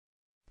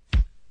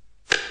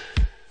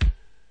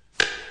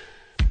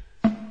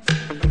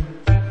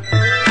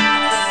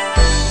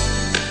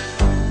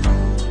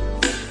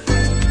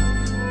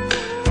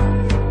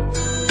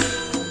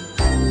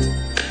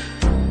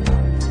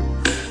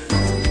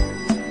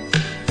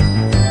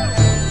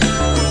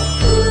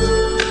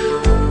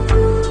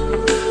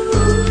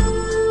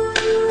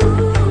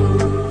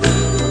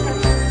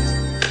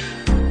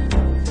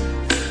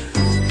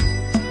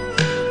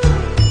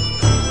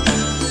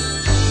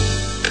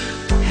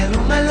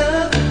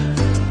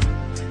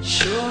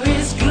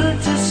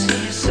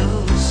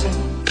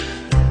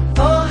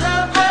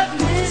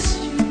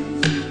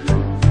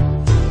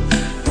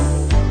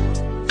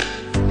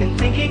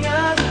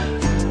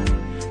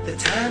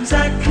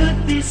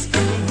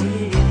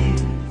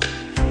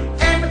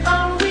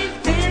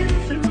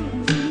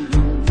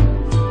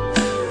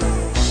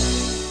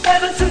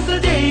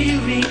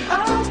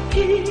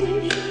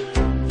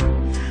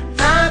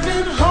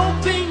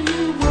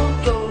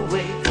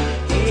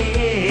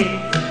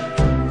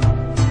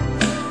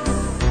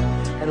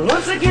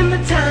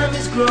time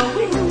is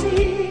growing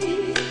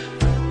near,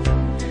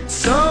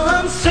 so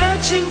I'm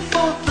searching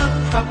for the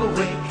proper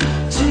way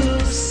to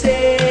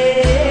say.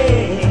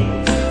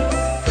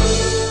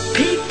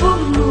 People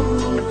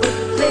move, but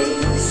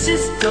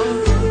places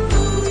don't.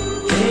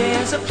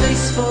 There's a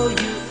place for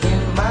you in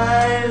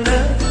my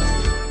love.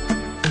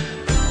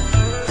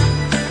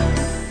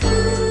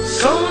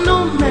 So no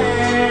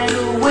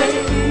matter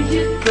where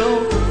you go,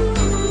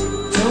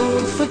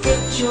 don't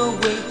forget your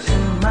way to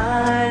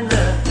my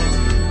love.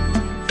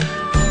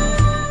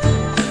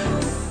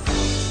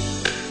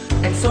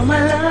 And so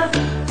my love,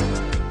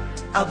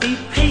 I'll be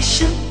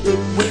patiently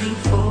waiting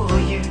for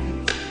you.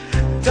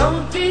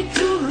 Don't be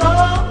too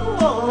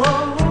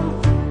long,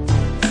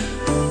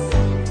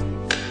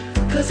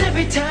 'cause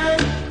every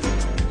time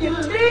you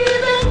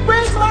leave, it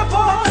breaks my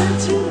heart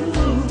too,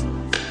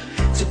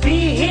 to be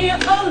here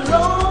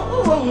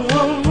alone.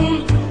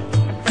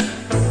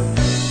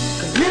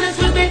 'Cause minutes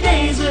will be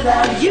days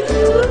without you,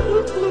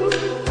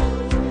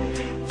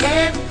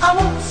 and I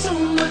want so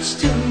much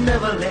to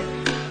never let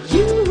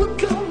you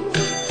go.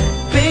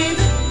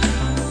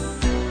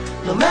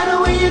 No matter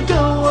where you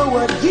go or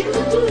what you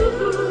do,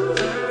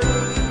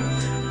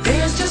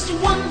 there's just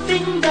one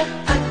thing that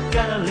I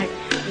gotta let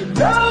you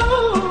know.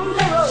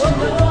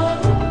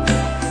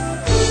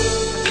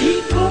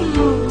 People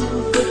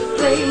move, but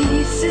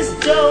places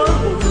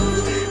don't.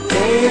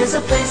 There's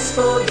a place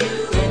for you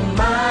in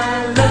my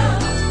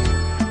love.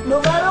 No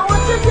matter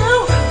what you do,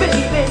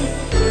 baby.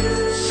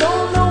 So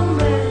no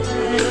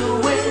matter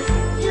where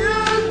you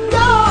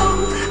go,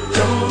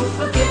 don't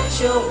forget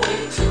your way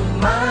to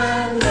my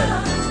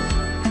love.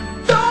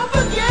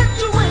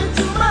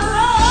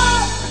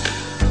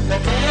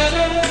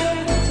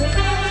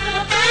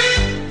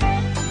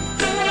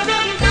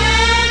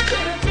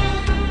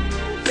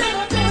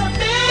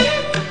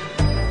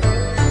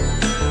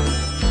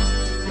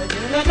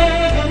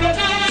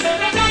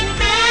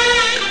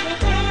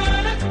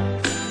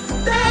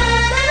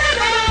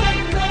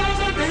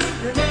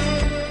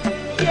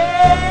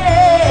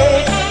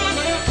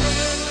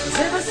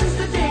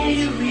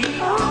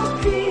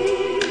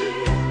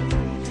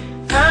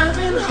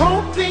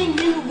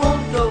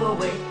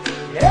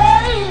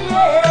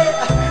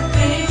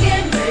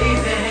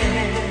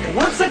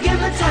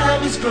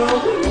 Time is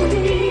growing,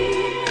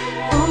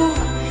 ooh,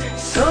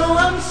 so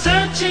I'm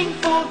searching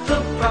for the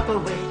proper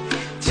way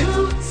to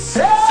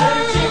say.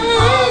 Searching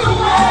for the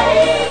way.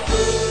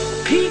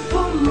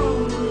 People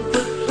move,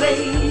 but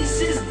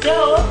places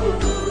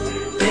don't.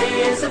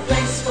 There's a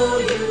place for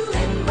you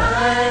in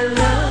my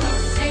love,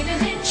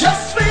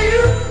 just for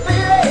you,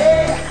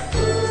 baby.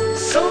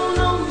 So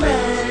no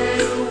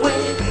matter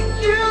where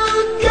you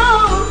go,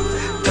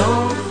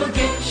 don't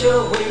forget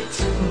your way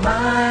to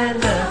my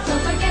love.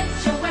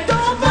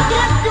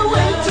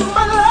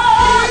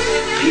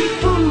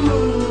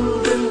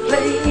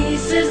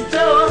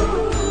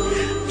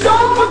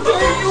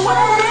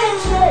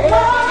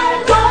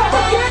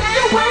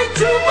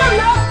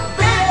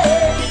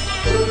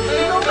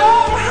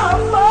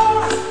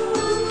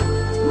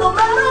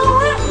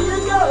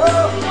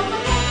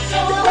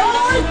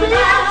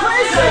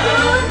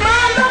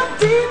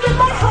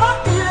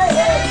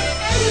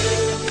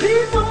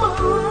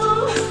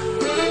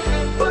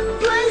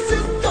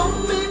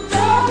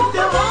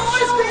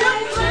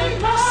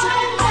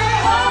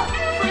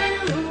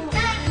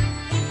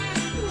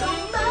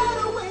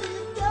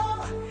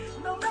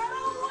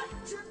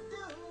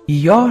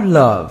 Your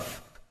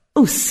Love,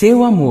 o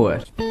seu amor.